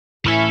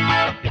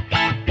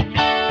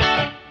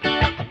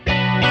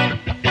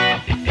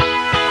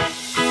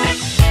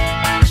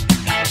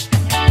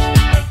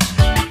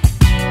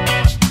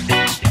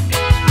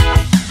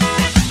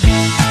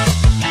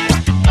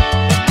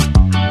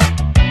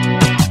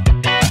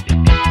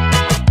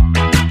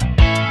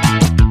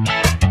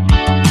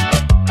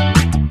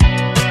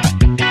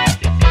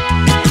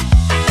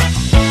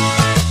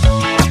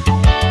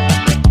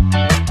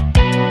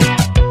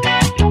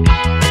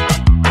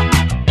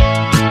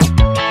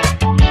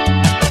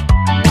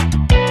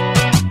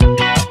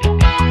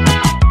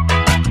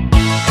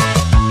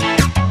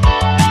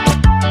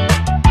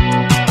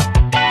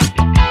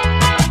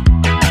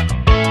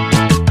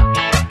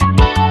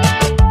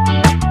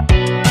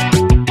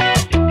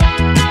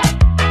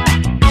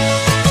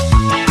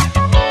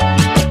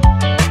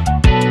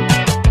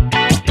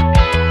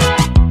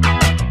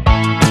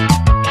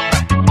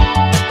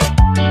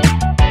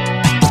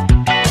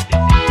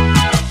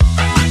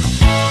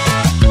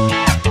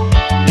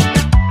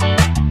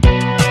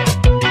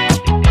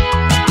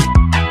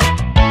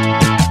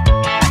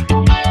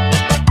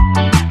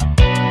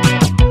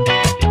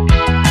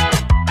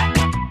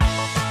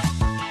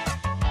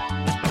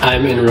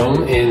in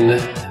Rome in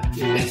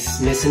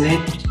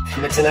Mecenate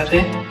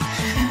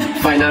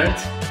Fine Art.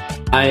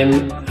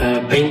 I'm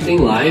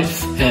painting live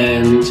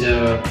and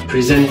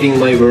presenting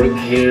my work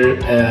here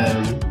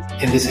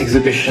in this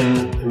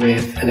exhibition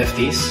with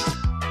NFTs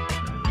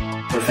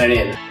for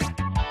Faerian.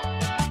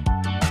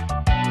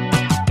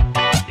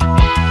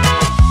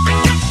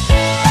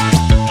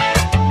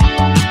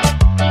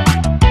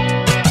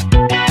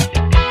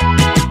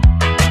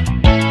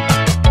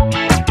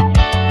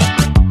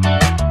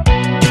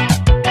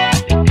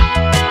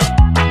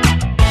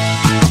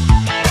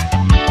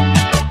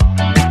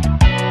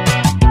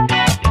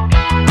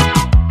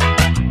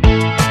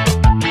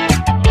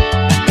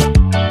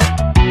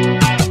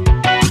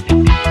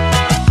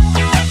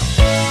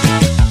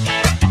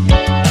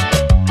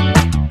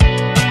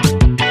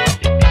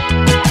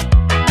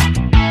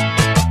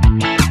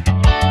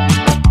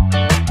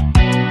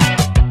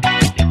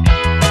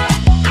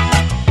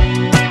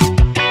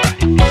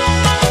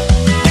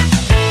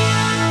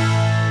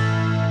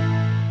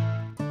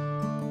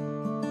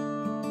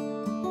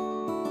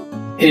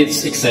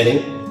 It's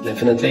exciting,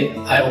 definitely.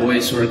 I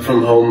always work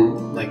from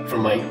home, like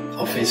from my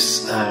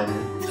office,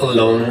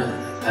 alone.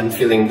 I'm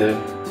feeling the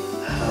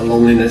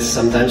loneliness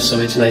sometimes, so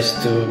it's nice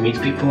to meet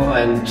people,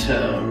 and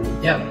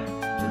yeah,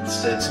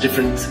 it's a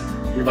different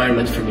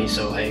environment for me,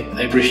 so I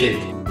appreciate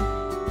it.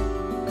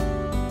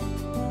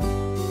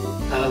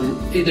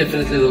 It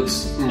definitely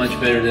looks much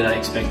better than I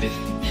expected.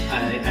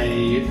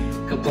 A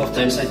couple of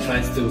times I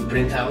tried to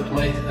print out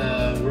my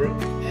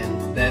work,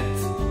 and that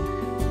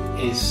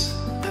is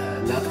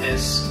not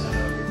as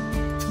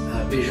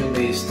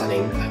visually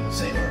stunning, I would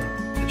say, or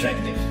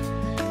attractive.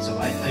 So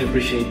I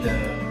appreciate the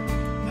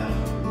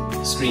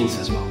screens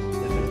as well,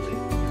 definitely.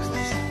 Looks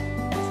nice.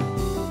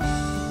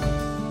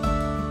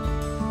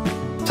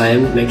 I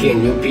am making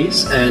a new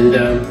piece, and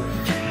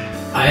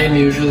I am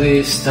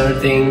usually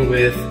starting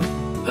with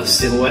a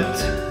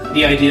silhouette.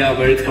 The idea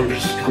where it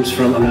comes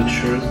from, I'm not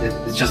sure.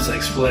 It's just an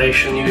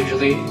exploration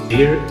usually.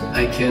 Here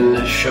I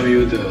can show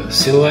you the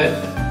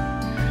silhouette,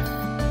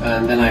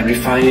 and then I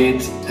refine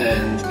it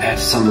and add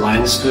some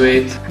lines to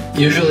it.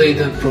 Usually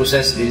the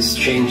process is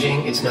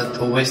changing, it's not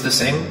always the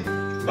same,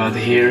 but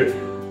here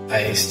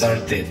I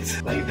started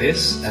like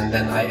this, and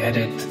then I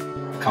added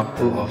a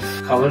couple of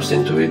colors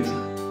into it,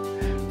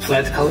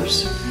 flat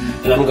colors.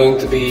 And I'm going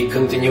to be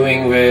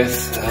continuing with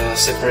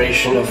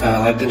separation of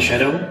light and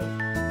shadow,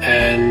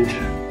 and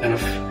kind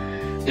of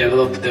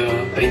develop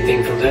the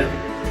painting from there.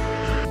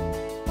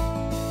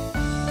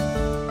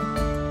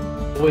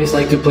 I always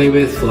like to play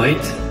with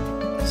light,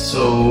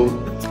 so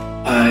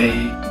I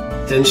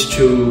tend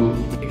to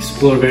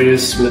explore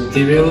various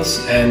materials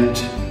and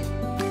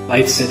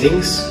light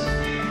settings,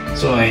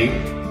 so I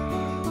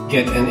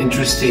get an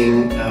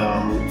interesting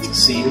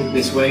scene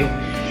this way.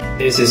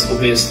 This is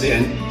obviously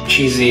a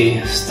cheesy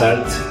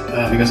start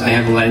because I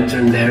have a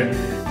lantern there,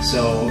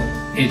 so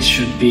it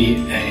should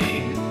be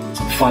a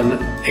fun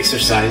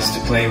exercise to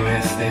play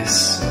with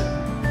this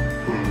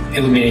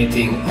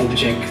illuminating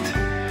object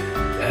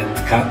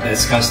and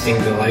casting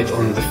the light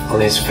on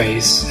his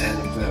face and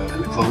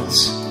the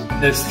clothes.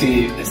 That's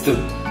the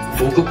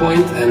focal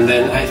point, and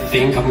then I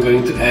think I'm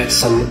going to add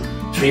some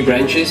tree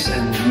branches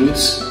and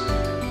roots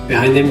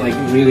behind him, like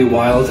really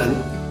wild and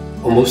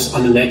almost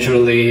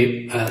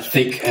unnaturally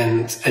thick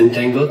and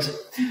entangled.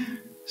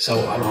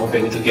 So I'm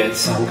hoping to get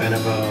some kind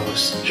of a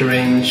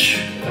strange,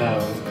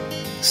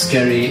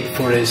 scary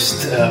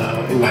forest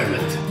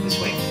environment.